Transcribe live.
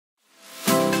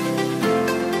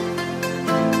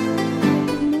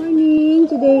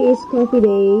Coffee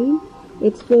Day.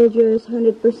 It's Folgers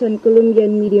 100%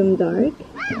 Colombian medium dark.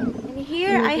 And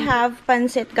here I have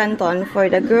pancit canton for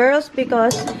the girls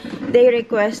because they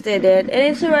requested it.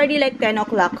 And it's already like 10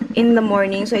 o'clock in the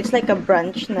morning, so it's like a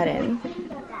brunch na rin.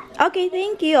 Okay,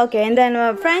 thank you. Okay, and then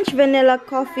French vanilla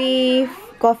coffee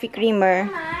creamer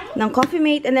ng Coffee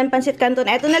Mate, and then pancit canton.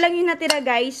 Ito na lang yung natira,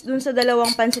 guys, dun sa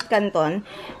dalawang pancit canton.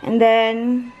 And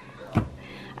then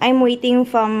I'm waiting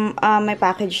from my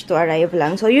package to arrive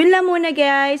lang. So, yun lang muna,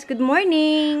 guys. Good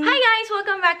morning! Hi, guys!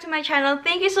 Welcome back to my channel.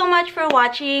 Thank you so much for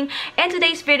watching. And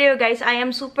today's video, guys, I am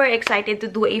super excited to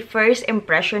do a first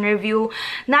impression review.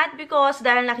 Not because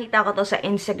dahil nakita ko to sa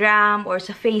Instagram or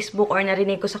sa Facebook or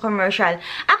narinig ko sa commercial.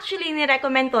 Actually,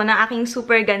 nirecommend to ng aking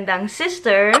super gandang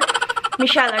sister,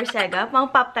 Michelle Arcega.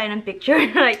 Pang-pop tayo ng picture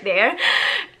right there.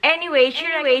 Anyway, she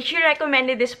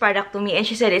recommended this product to me and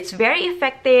she said it's very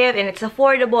effective and it's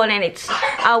affordable and it's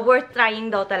worth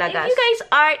trying daw talaga. If you guys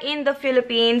are in the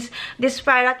Philippines, this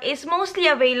product is mostly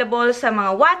available sa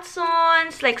mga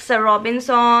Watsons, like sa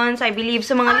Robinsons, I believe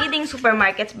sa mga leading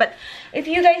supermarkets. But if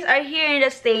you guys are here in the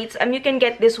States, you can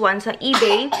get this one sa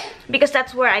eBay because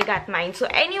that's where I got mine. So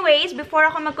anyways, before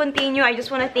ako mag-continue, I just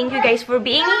want to thank you guys for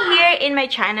being here in my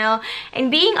channel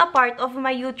and being a part of my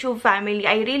YouTube family.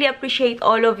 I really appreciate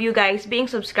all of you guys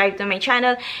being subscribed to my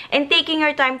channel and taking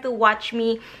your time to watch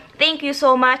me. Thank you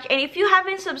so much. And if you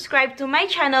haven't subscribed to my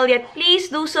channel yet, please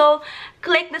do so.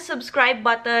 Click the subscribe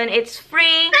button. It's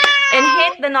free. And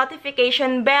hit the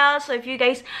notification bell. So if you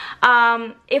guys,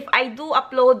 if I do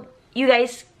upload, you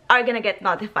guys are gonna get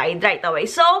notified right away.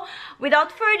 So, without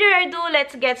further ado,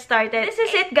 let's get started. This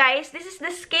is it, guys. This is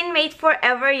the Skinmate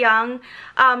Forever Young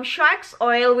Shark's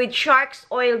Oil with Shark's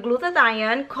Oil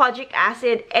Glutathione, kojic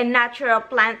acid, and natural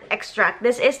plant extract.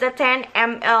 This is the 10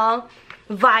 ml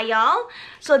vial.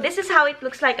 So, this is how it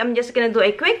looks like. I'm just gonna do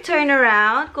a quick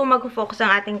turnaround kung mag-focus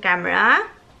ang ating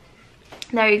camera.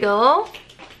 There you go.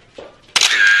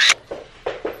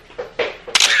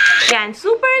 Yan,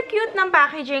 super cute ng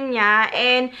packaging niya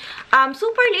and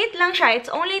super liit lang siya.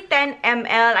 It's only 10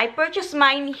 ml. I purchased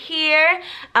mine here.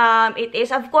 It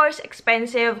is of course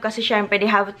expensive kasi syempre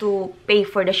they have to pay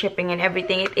for the shipping and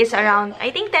everything. It is around,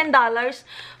 I think, $10.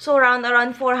 So around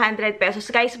 400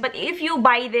 pesos, guys. But if you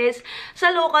buy this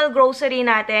sa local grocery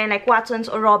natin like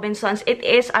Watsons or Robinsons, it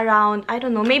is around, I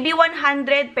don't know, maybe 100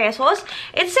 pesos.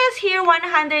 It says here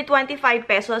 125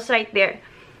 pesos right there.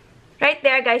 Right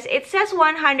there, guys, it says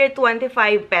 125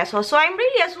 pesos. So, I'm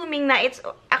really assuming na it's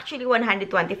actually 125.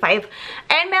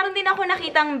 And meron din ako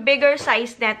nakitang bigger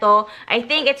size neto. I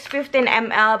think it's 15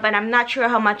 ml, but I'm not sure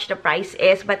how much the price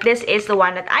is. But this is the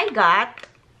one that I got.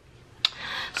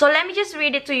 So, let me just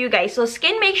read it to you guys. So,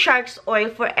 Skinmate Shark's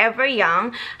Oil Forever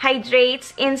Young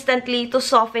hydrates instantly to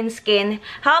soften skin,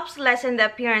 helps lessen the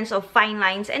appearance of fine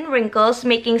lines and wrinkles,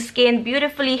 making skin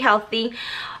beautifully healthy,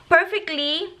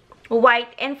 perfectly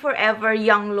white and forever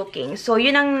young looking. So,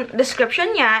 yun ang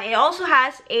description niya. It also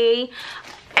has a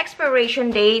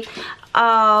expiration date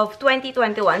of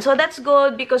 2021. So, that's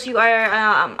good because you are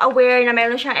aware na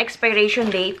meron siyang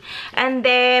expiration date. And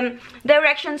then,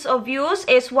 directions of use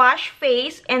is wash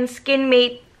face and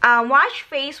Skinmate. Wash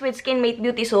face with Skinmate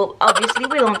Beauty Soap. Obviously,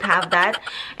 we don't have that.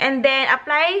 And then,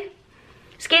 apply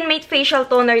Skinmate Facial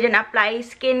Toner. Then, apply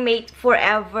Skinmate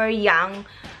Forever Young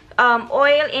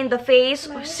oil in the face,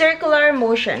 circular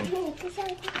motion.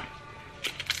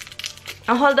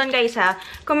 Hold on, guys, ha.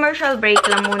 Commercial break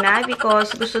lang muna because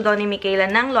gusto daw ni Michaela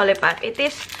ng lollipop.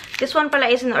 This one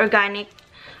pala is an organic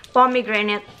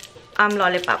pomegranate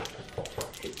lollipop.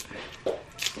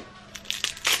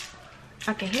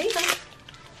 Okay, here you go.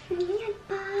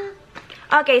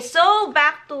 Okay, so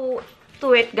back to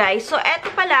it, guys. So, eto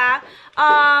pala,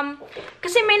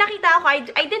 kasi may nakita ako,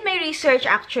 I did my research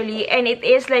actually, and it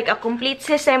is like a complete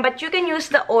system, but you can use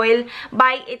the oil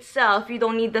by itself. You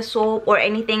don't need the soap or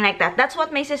anything like that. That's what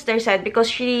my sister said because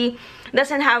she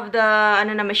doesn't have the,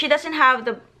 she doesn't have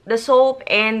the soap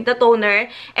and the toner.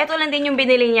 Ito lang din yung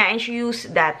binili niya and she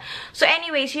used that. So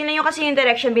anyways, yun lang yung kasi yung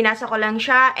direction, binasa ko lang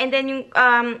siya. And then yung,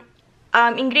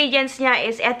 ingredients niya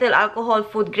is ethyl alcohol,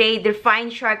 food grade,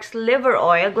 refined shark's liver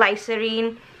oil,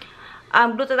 glycerine,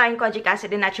 glutathione, kojic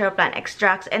acid, and natural plant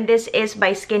extracts. And this is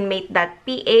by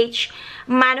Skinmate.ph,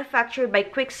 manufactured by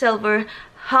Quicksilver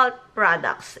Health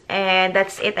Products. And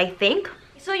that's it, I think.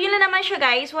 So, yun na naman siya,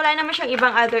 guys. Wala naman siyang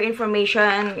ibang other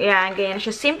information. Yan, ganyan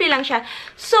siya. Simple lang siya.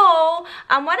 So,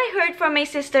 what I heard from my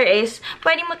sister is,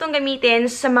 pwede mo itong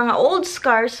gamitin sa mga old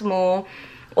scars mo.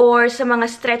 or sa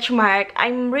mga stretch mark.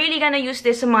 I'm really gonna use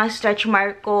this sa mga stretch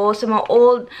mark ko, sa mga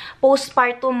old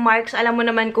postpartum marks. Alam mo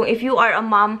naman kung if you are a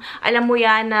mom, alam mo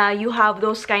yan na you have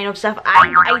those kind of stuff.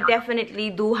 I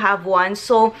definitely do have one.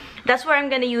 So, that's where I'm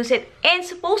gonna use it. And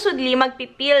supposedly,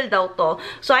 magpipil daw to.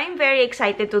 So, I'm very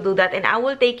excited to do that. And I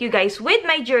will take you guys with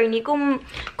my journey kung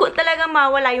talagang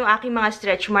mawala yung aking mga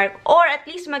stretch mark. Or at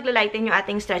least maglalighten yung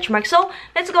ating stretch mark. So,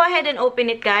 let's go ahead and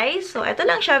open it, guys. So, ito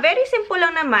lang siya. Very simple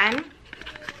lang naman.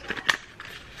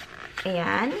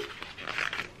 Ayan.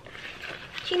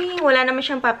 Wala naman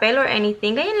siyang papel or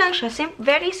anything. Ganyan lang siya.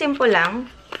 Very simple lang.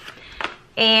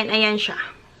 And, ayan siya.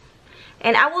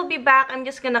 And I will be back. I'm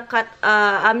just gonna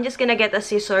get a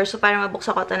scissor. So, para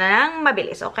mabuksan ko ito na lang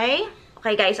mabilis. Okay?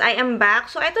 Okay, guys. I am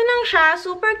back. So, ito lang siya.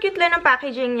 Super cute lang ang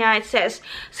packaging niya. It says,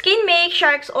 Skinmate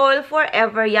Shark's Oil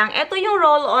Forever Young. Ito yung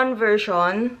roll-on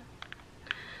version.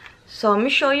 So, let me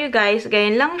show you guys.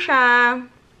 Ganyan lang siya.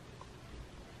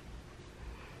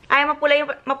 Ay,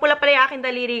 mapula pala yung aking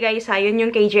daliri, guys, ha. Yun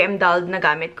yung KJM doll na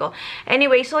gamit ko.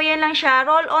 Anyway, so yan lang siya.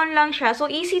 Roll-on lang siya. So,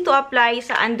 easy to apply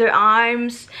sa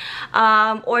underarms,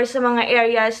 or sa mga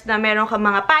areas na meron ka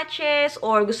mga patches,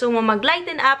 or gusto mo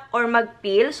mag-lighten up, or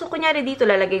mag-peel. So, kunyari dito,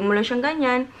 lalagay mo lang siyang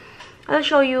ganyan. I'll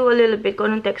show you a little bit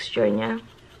kung anong texture niya.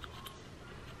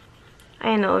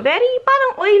 Ayan o. Very,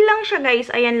 parang oil lang siya,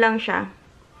 guys. Ayan lang siya.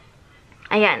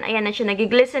 Ayan. Ayan na siya.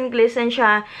 Nag-glisten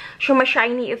siya.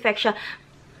 Shiny effect siya.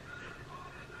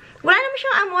 Wala naman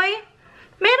siyang amoy.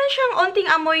 Meron siyang onting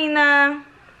amoy na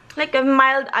like a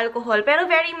mild alcohol. Pero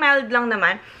very mild lang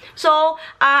naman. So,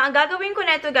 ang gagawin ko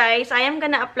neto, guys, I am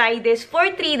gonna apply this for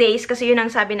 3 days. Kasi yun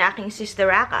ang sabi na aking sister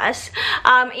Rakas.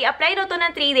 I-apply daw to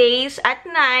ng 3 days at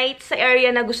night sa area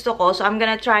na gusto ko. So, I'm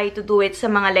gonna try to do it sa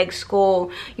mga legs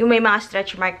ko. Yung may mga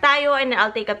stretch mark tayo. And then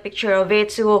I'll take a picture of it.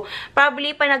 So,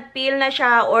 probably pa nag-peel na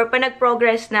siya or pa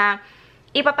nag-progress na,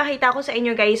 ipapakita ko sa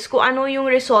inyo, guys, kung ano yung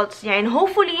results niya. And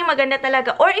hopefully, maganda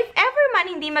talaga. Or if ever man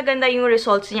hindi maganda yung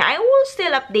results niya, I will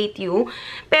still update you.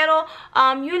 Pero,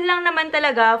 yun lang naman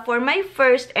talaga for my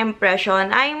first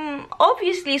impression. I'm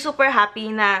obviously super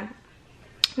happy na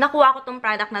nakuha ko tong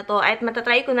product na to at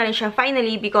matatry ko na rin siya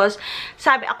finally because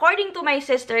sabi, according to my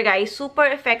sister, guys, super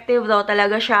effective daw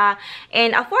talaga siya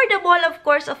and affordable, of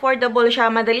course, affordable siya,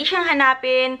 madali siyang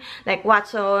hanapin like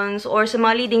Watson's or sa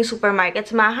mga leading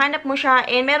supermarkets, mahanap mo siya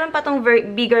and meron pa tong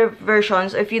bigger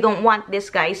versions if you don't want this,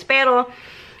 guys, pero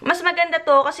mas maganda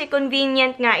to kasi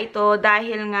convenient nga ito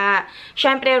dahil nga,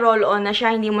 syempre, roll-on na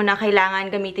siya. Hindi mo na kailangan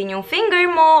gamitin yung finger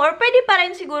mo or pwede pa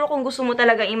rin siguro kung gusto mo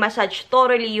talaga i-massage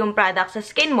thoroughly yung product sa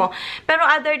skin mo. Pero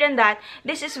other than that,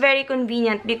 this is very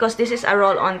convenient because this is a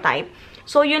roll-on type.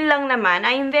 So, yun lang naman.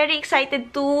 I am very excited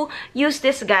to use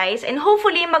this, guys. And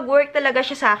hopefully, mag-work talaga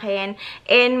siya sa akin.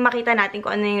 And makita natin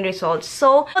kung ano yung results.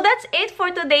 So, that's it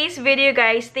for today's video,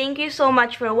 guys. Thank you so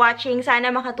much for watching. Sana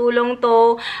makatulong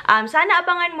to. Sana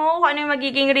abangan mo kung ano yung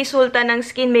magiging resulta ng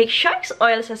Skinmate Shark's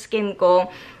Oil sa skin ko.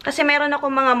 Kasi meron ako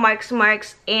mga marks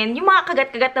and yung mga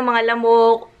kagat-kagat na mga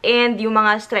lamok and yung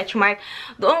mga stretch mark,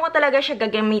 doon ko talaga siya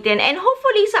gagamitin. And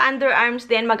hopefully sa underarms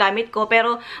din magamit ko.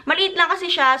 Pero maliit lang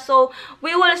kasi siya. So,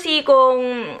 we will see kung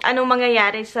anong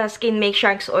mangyayari sa Skinmate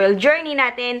Shark's Oil journey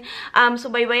natin.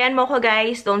 So, baybayan mo ko,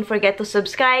 guys. Don't forget to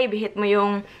subscribe. Hit mo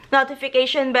yung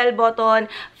notification bell button.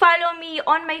 Follow me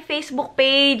on my Facebook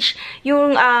page.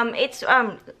 Yung,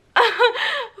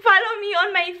 follow me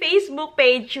on my Facebook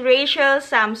page, Rachel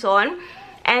Samson.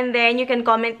 And then, you can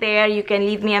comment there. You can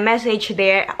leave me a message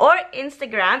there. Or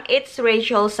Instagram, it's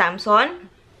Rachel Samson.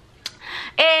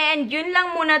 And, yun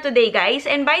lang muna today, guys.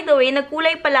 And by the way,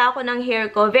 nagkulay pala ako ng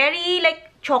hair ko. Very,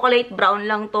 like, chocolate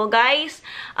brown lang to, guys.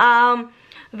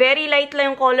 Very light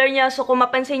lang yung color niya. So, kung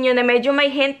mapansin nyo na medyo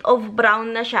may hint of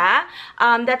brown na siya,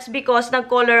 that's because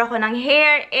nag-color ako ng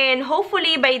hair. And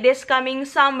hopefully, by this coming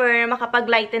summer,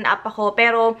 makapag-lighten up ako.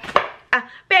 Pero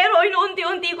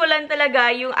inuunti-unti ko lang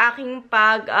talaga yung aking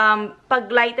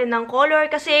pag-lighten ng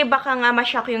color. Kasi baka nga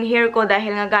ma-shock yung hair ko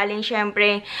dahil nga galing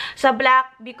syempre sa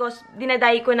black because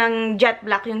dinaday ko ng jet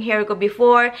black yung hair ko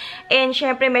before. And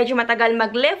syempre, medyo matagal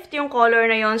mag-lift yung color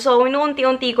na yon. So,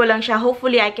 inuunti-unti ko lang siya.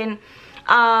 Hopefully, I can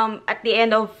at the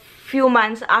end of few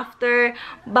months after,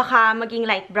 baka maging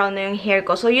light brown na yung hair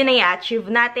ko. So, yun na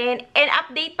i-achieve natin. And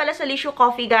update pala sa LISHOU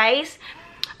Coffee, guys.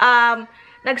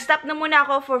 Nag-stop na muna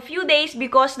ako for few days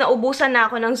because naubusan na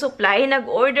ako ng supply.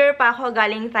 Nag-order pa ako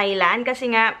galing Thailand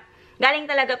kasi nga, galing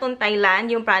talaga tong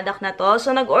Thailand yung product na to.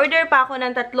 So, nag-order pa ako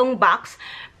ng 3 box.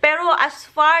 Pero as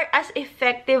far as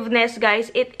effectiveness,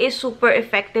 guys, it is super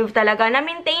effective talaga.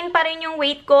 Na-maintain pa rin yung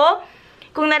weight ko.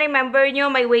 Kung na-remember nyo,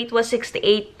 my weight was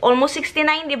 68, almost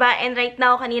 69, diba? And right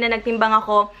now, kanina nagtimbang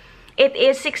ako, it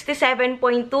is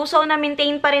 67.2. So,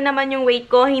 na-maintain pa rin naman yung weight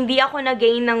ko. Hindi ako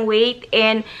na-gain ng weight.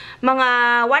 And mga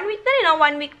 1 week na rin,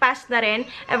 1 week past na rin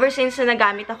ever since na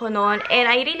nagamit ako noon. And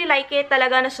I really like it.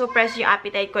 Talaga na-suppress yung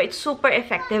appetite ko. It's super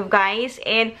effective, guys.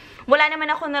 And wala naman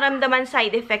ako naramdaman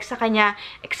side effects sa kanya.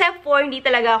 Except for, hindi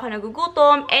talaga ako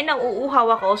nagugutom and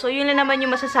nauuhaw ako. So, yun lang naman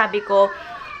yung masasabi ko.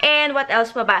 And what else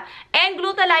pa ba? And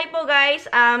Glutalipo, guys,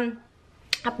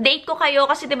 update ko kayo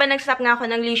kasi 'di ba nag-stop nga ako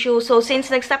ng LISHOU. So since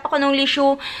nag-stop ako ng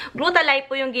LISHOU,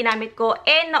 Glutalipo yung ginamit ko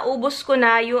and naubos ko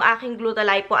na yung aking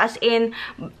Glutalipo, as in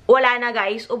wala na,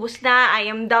 guys, ubos na. I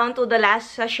am down to the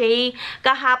last sachet.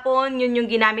 Kahapon yun yung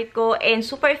ginamit ko and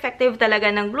super effective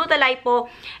talaga ng Glutalipo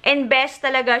and best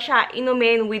talaga siya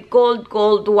inumin with cold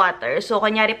water. So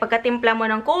kunyari pagkatimpla mo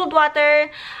ng cold water,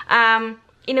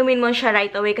 inumin mo siya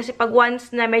right away kasi pag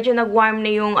once na medyo nag-warm na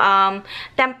yung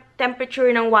temperature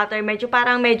ng water, medyo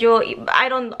I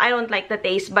don't like the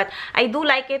taste, but I do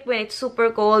like it when it's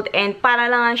super cold and para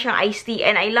lang siyang iced tea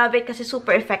and I love it kasi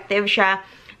super effective siya.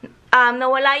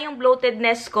 Nawala yung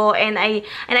bloatedness ko and I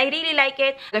really like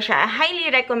it. I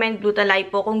highly recommend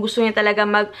Glutalipo kung gusto niyo talaga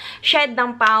mag-shed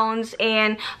ng pounds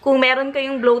and kung meron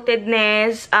kayong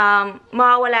bloatedness,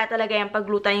 mawawala talaga yan pag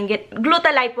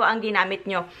Glutalipo ang ginamit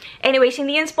nyo. Anyways,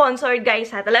 hindi yun sponsored,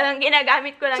 guys, ha. Talagang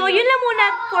ginagamit ko lang. So, yun lang muna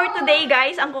for today,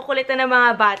 guys. Ang kukulit na ng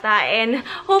mga bata and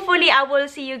hopefully I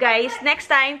will see you guys next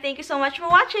time. Thank you so much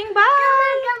for watching.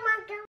 Bye!